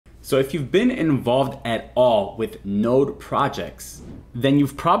So if you've been involved at all with node projects, then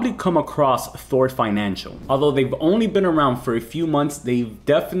you've probably come across Thor Financial. Although they've only been around for a few months, they've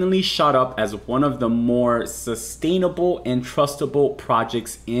definitely shot up as one of the more sustainable and trustable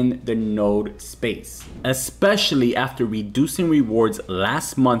projects in the node space, especially after reducing rewards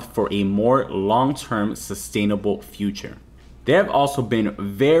last month for a more long-term sustainable future. They have also been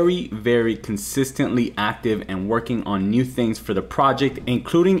very consistently active and working on new things for the project,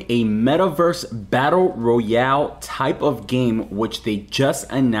 including a metaverse battle royale type of game, which they just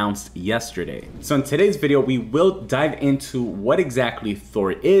announced yesterday. So in today's video, we will dive into what exactly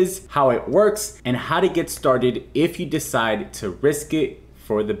Thor is, how it works, and how to get started if you decide to risk it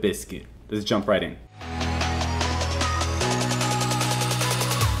for the biscuit. Let's jump right in.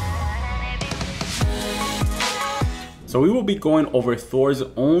 So we will be going over Thor's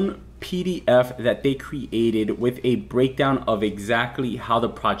own PDF that they created with a breakdown of exactly how the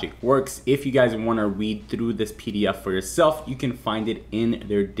project works. If you guys want to read through this PDF for yourself, you can find it in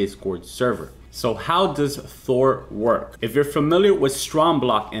their Discord server. So how does Thor work? If you're familiar with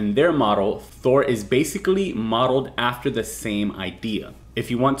Block and their model, Thor is basically modeled after the same idea. If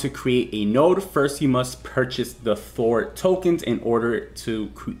you want to create a node, first you must purchase the Thor tokens in order to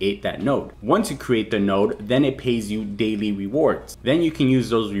create that node. Once you create the node, then it pays you daily rewards. Then you can use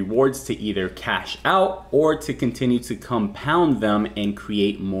those rewards to either cash out or to continue to compound them and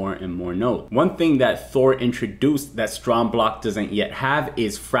create more and more nodes. One thing that Thor introduced that Block doesn't yet have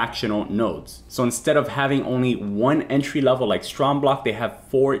is fractional nodes. So instead of having only one entry level like Block, they have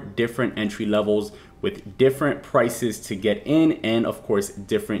 4 different entry levels with different prices to get in, and of course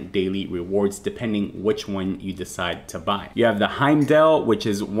different daily rewards depending which one you decide to buy. You have the HODL, which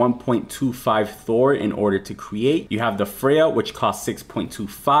is 1.25 Thor in order to create. You have the Freya, which costs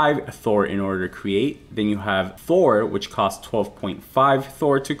 6.25 Thor in order to create. Then you have Thor, which costs 12.5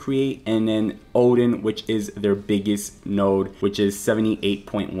 Thor to create, and then Odin, which is their biggest node, which is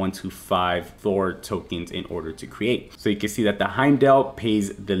 78.125 Thor tokens in order to create. So you can see that the HODL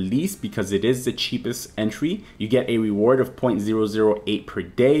pays the least because it is the cheapest entry. You get a reward of 0.008 per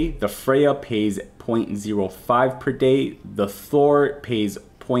day. The Freya pays 0.05 per day. The Thor pays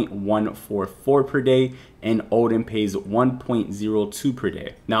 0.144 per day, and Odin pays 1.02 per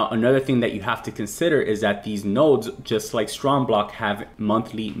day. Now, another thing that you have to consider is that these nodes, just like Block, have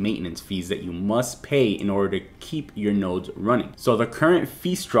monthly maintenance fees that you must pay in order to keep your nodes running. So the current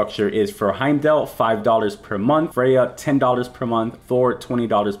fee structure is for HODL $5 per month, Freya $10 per month, Thor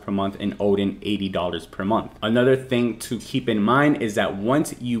 $20 per month, and Odin $80 per month. Another thing to keep in mind is that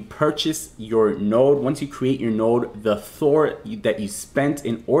once you purchase your node, once you create your node, the Thor that you spent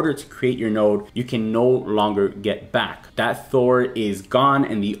in order to create your node, you can no longer get back. That Thor is gone,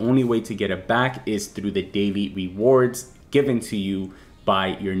 and the only way to get it back is through the daily rewards given to you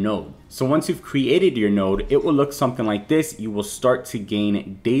by your node. So once you've created your node, it will look something like this. You will start to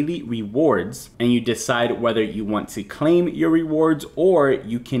gain daily rewards, and you decide whether you want to claim your rewards or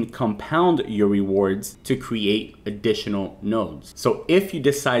you can compound your rewards to create additional nodes. So if you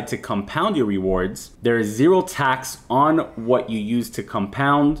decide to compound your rewards, there is 0 tax on what you use to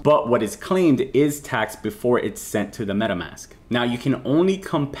compound, but what is claimed is taxed before it's sent to the MetaMask. Now you can only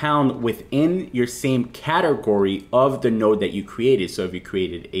compound within your same category of the node that you created. So if you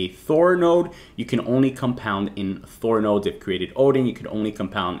created a Thor node, you can only compound in Thor nodes. If you created Odin, you can only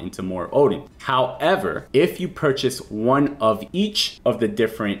compound into more Odin. However, if you purchase one of each of the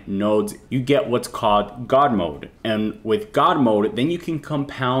different nodes, you get what's called God mode. And with God mode, then you can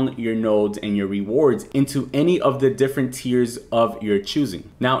compound your nodes and your rewards into any of the different tiers of your choosing.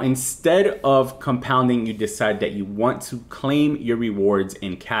 Now, instead of compounding, you decide that you want to claim your rewards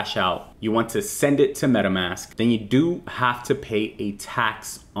and cash out. You want to send it to MetaMask, then you do have to pay a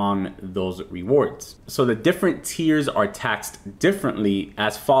tax on those rewards. So the different tiers are taxed differently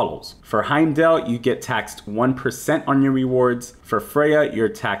as follows. For HODL, you get taxed 1% on your rewards. For Freya, you're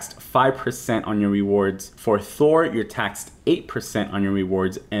taxed 5% on your rewards. For Thor, you're taxed 8% on your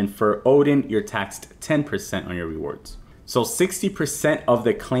rewards. And for Odin, you're taxed 10% on your rewards. So 60% of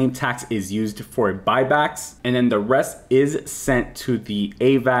the claim tax is used for buybacks, and then the rest is sent to the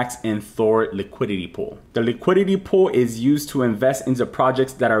AVAX and Thor liquidity pool. The liquidity pool is used to invest into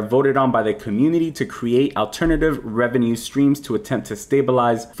projects that are voted on by the community to create alternative revenue streams to attempt to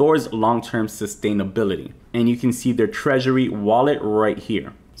stabilize Thor's long-term sustainability. And you can see their treasury wallet right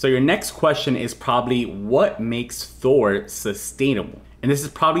here. So your next question is probably, what makes Thor sustainable? And this is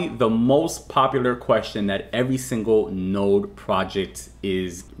probably the most popular question that every single node project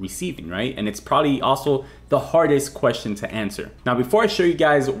is receiving, right? And it's probably also the hardest question to answer. Now, before I show you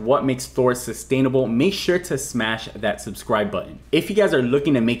guys what makes Thor sustainable, make sure to smash that subscribe button. If you guys are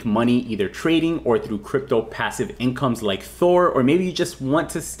looking to make money either trading or through crypto passive incomes like Thor, or maybe you just want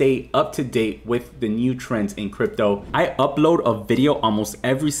to stay up to date with the new trends in crypto, I upload a video almost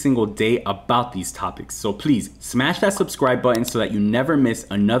every single day about these topics. So please smash that subscribe button so that you never miss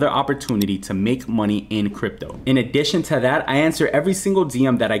another opportunity to make money in crypto. In addition to that, I answer every single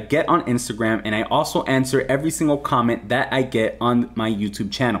DM that I get on Instagram, and I also answer every single comment that I get on my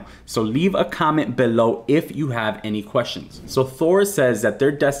YouTube channel. So leave a comment below if you have any questions. So Thor says that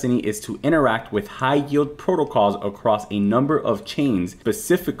their destiny is to interact with high yield protocols across a number of chains,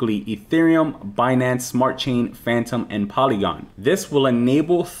 specifically Ethereum, Binance Smart Chain, Phantom, and Polygon. This will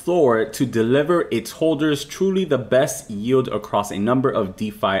enable Thor to deliver its holders truly the best yield across a number of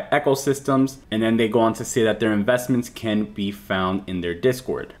DeFi ecosystems. And then they go on to say that their investments can be found in their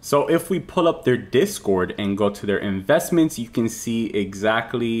Discord. So if we pull up their Discord and go to their investments, you can see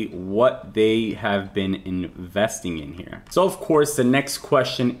exactly what they have been investing in here. So of course, the next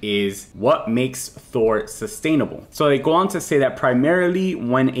question is, what makes Thor sustainable? So they go on to say that primarily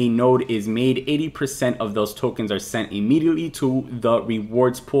when a node is made, 80% of those tokens are sent immediately to the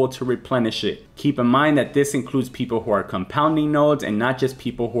rewards pool to replenish it. Keep in mind that this includes people who are compounding nodes and not just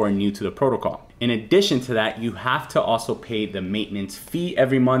people who are new to the protocol. In addition to that, you have to also pay the maintenance fee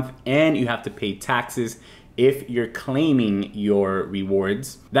every month, and you have to pay taxes if you're claiming your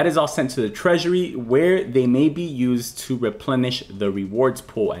rewards. That is all sent to the treasury, where they may be used to replenish the rewards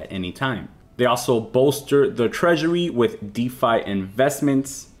pool at any time. They also bolster the treasury with DeFi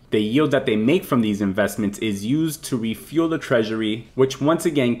investments. The yield that they make from these investments is used to refuel the treasury, which once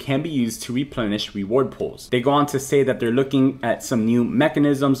again can be used to replenish reward pools. They go on to say that they're looking at some new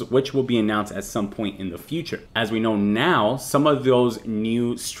mechanisms which will be announced at some point in the future. As we know now, some of those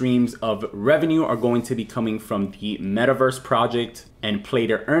new streams of revenue are going to be coming from the Metaverse project and play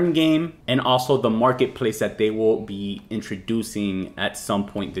to earn game, and also the marketplace that they will be introducing at some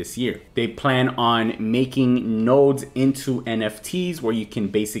point this year. They plan on making nodes into NFTs, where you can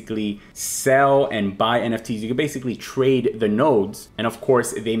basically sell and buy NFTs. You can basically trade the nodes, and of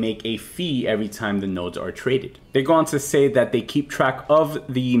course they make a fee every time the nodes are traded. They go on to say that they keep track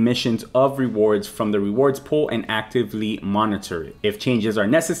of the emissions of rewards from the rewards pool and actively monitor it. If changes are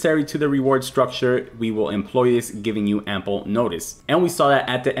necessary to the reward structure, we will employ this, giving you ample notice. And we saw that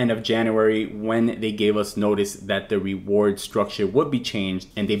at the end of January when they gave us notice that the reward structure would be changed,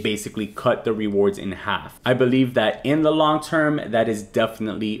 and they basically cut the rewards in half. I believe that in the long term, that is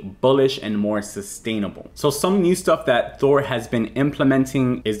definitely bullish and more sustainable. So some new stuff that Thor has been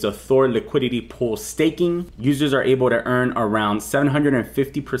implementing is the Thor liquidity pool staking. Users are able to earn around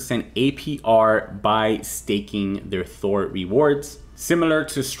 750% APR by staking their Thor rewards. Similar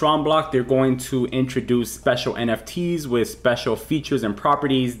to Strongblock, they're going to introduce special NFTs with special features and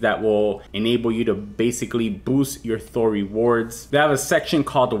properties that will enable you to basically boost your Thor rewards. They have a section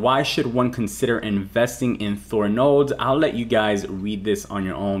called "Why Should One Consider Investing in Thor Nodes?" I'll let you guys read this on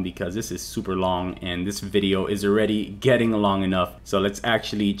your own because this is super long and this video is already getting long enough. So let's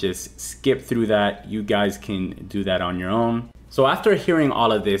actually just skip through that. You guys can do that on your own. So after hearing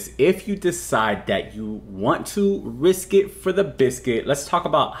all of this, if you decide that you want to risk it for the biscuit, let's talk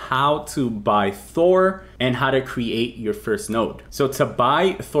about how to buy Thor and how to create your first node. So to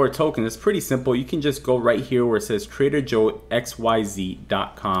buy Thor token, it's pretty simple. You can just go right here where it says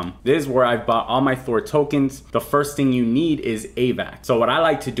TraderJoeXYZ.com. This is where I've bought all my Thor tokens. The first thing you need is AVAX. So what I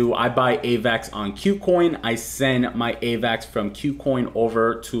like to do, I buy AVAX on KuCoin. I send my AVAX from KuCoin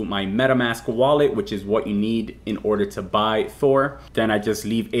over to my MetaMask wallet, which is what you need in order to buy Thor. Then I just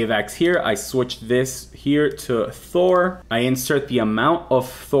leave AVAX here. I switch this here to Thor. I insert the amount of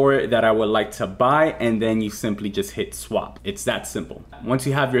Thor that I would like to buy, and then you simply just hit swap. It's that simple. Once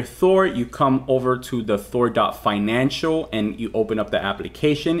you have your Thor, you come over to the Thor.financial and you open up the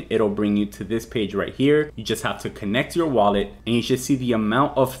application. It'll bring you to this page right here. You just have to connect your wallet and you should see the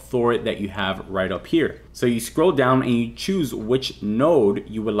amount of Thor that you have right up here. So you scroll down and you choose which node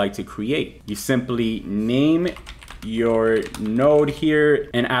you would like to create. You simply name your node here,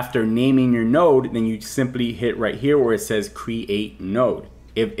 and after naming your node, then you simply hit right here where it says create node.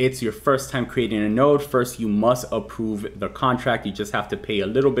 If it's your first time creating a node, first you must approve the contract. You just have to pay a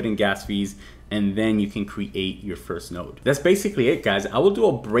little bit in gas fees, and then you can create your first node. That's basically it, guys. I will do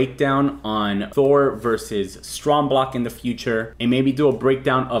a breakdown on Thor versus Strongblock in the future, and maybe do a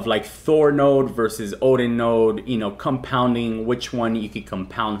breakdown of like Thor node versus Odin node, you know, compounding, which one you could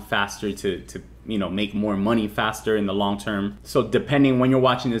compound faster to make more money faster in the long term. So depending when you're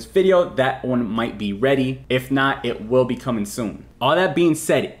watching this video, that one might be ready. If not, it will be coming soon. All that being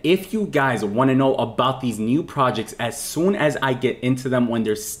said, if you guys want to know about these new projects as soon as I get into them when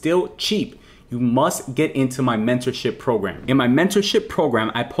they're still cheap, you must get into my mentorship program. In my mentorship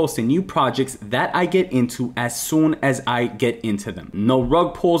program, I post the new projects that I get into as soon as I get into them. No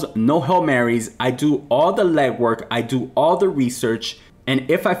rug pulls, no Hail Marys. I do all the legwork, I do all the research,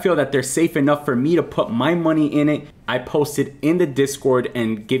 and if I feel that they're safe enough for me to put my money in it, I post it in the Discord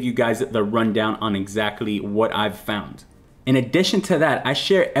and give you guys the rundown on exactly what I've found. In addition to that, I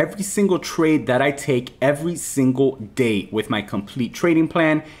share every single trade that I take every single day with my complete trading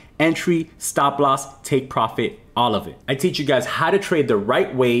plan, entry, stop loss, take profit, all of it. I teach you guys how to trade the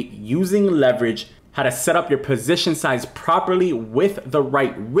right way using leverage, how to set up your position size properly with the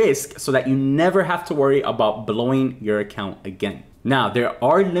right risk so that you never have to worry about blowing your account again. Now, there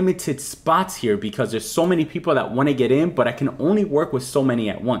are limited spots here because there's so many people that want to get in, but I can only work with so many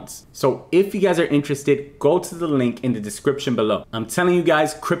at once. So if you guys are interested, go to the link in the description below. I'm telling you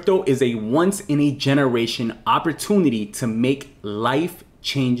guys, crypto is a once in a generation opportunity to make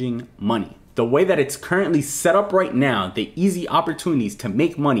life-changing money. The way that it's currently set up right now, the easy opportunities to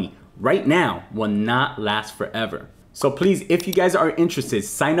make money right now will not last forever. So please, if you guys are interested,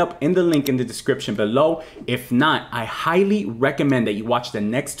 sign up in the link in the description below. If not, I highly recommend that you watch the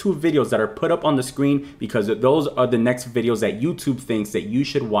next 2 videos that are put up on the screen because those are the next videos that YouTube thinks that you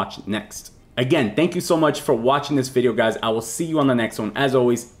should watch next. Again, thank you so much for watching this video, guys. I will see you on the next one. As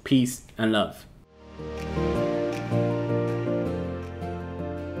always, peace and love.